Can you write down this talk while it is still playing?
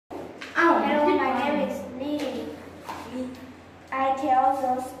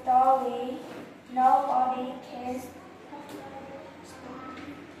tells a story. Nobody can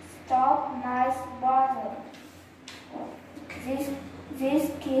stop my brother.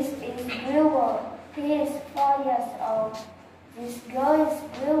 This kid is Wilbur. He is 4 years old. This girl is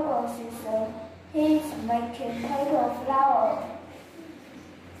Wilbur's sister. He is making paper flower.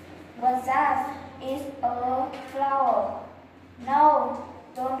 But that is a flower. No,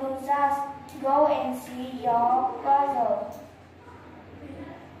 don't do that. Go and see your brother.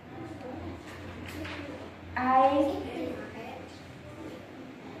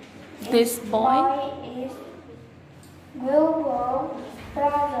 This boy is Wilbur's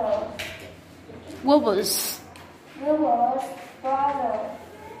brother. Wilbur's brother.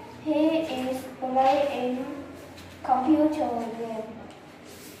 He is playing computer game.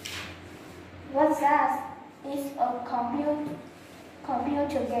 What's that? It's a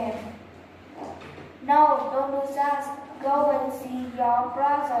computer game. No, don't do that. Go and see your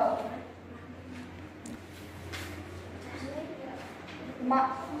brother.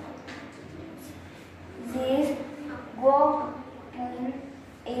 This woman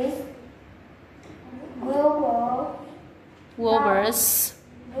is Wilbur's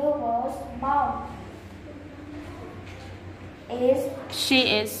mom. She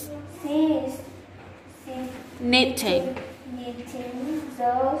is knitting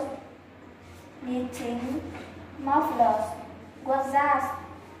mufflers. What's that?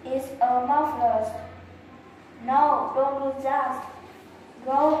 It's a muffler. No, don't do that.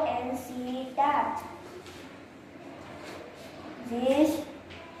 Go and see that. This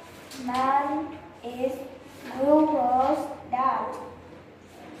man is Wilbur's dad.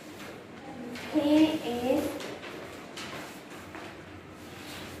 He is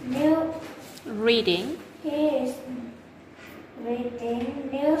reading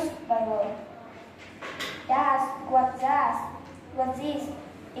newspaper. What this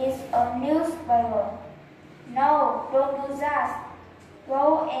is a newspaper. No, don't do that.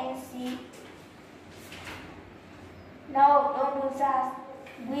 Go and see. No, don't do that.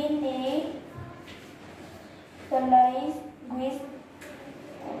 Winnie plays with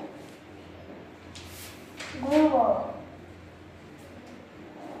Wilbur.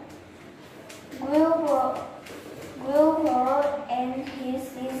 Wilbur and his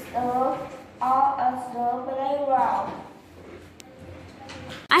sister are at the playground.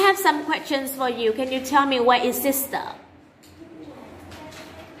 I have some questions for you. Can you tell me what is sister?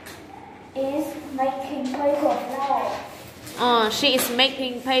 Is making paper flower. She is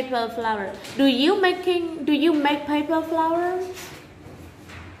making paper flower. Do you make paper flowers?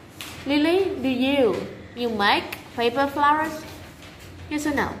 Lily, do you make paper flowers? Yes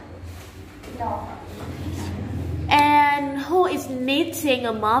or no? No. And who is knitting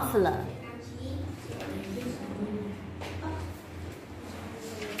a muffler?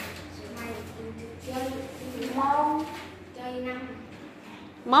 Mom.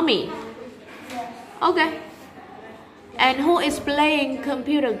 Mommy. Yes. Okay. And who is playing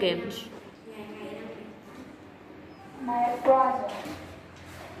computer games? My brother.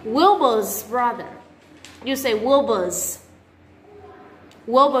 Wilbur's brother. You say Wilbur's.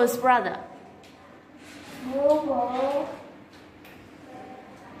 Wilbur's brother.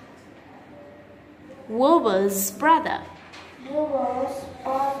 Wilbur's brother.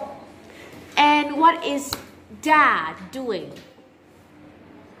 And what is Dad doing?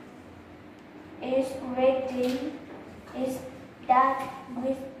 Is Dad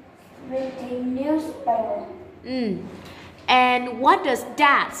reading newspaper. And what does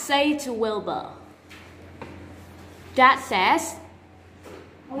Dad say to Wilbur? Dad says,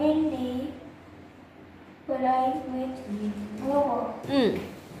 Winnie play with Wilbur.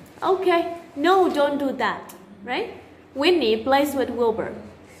 Okay. No, don't do that. Right? Winnie plays with Wilbur.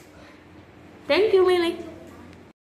 Thank you, Lily.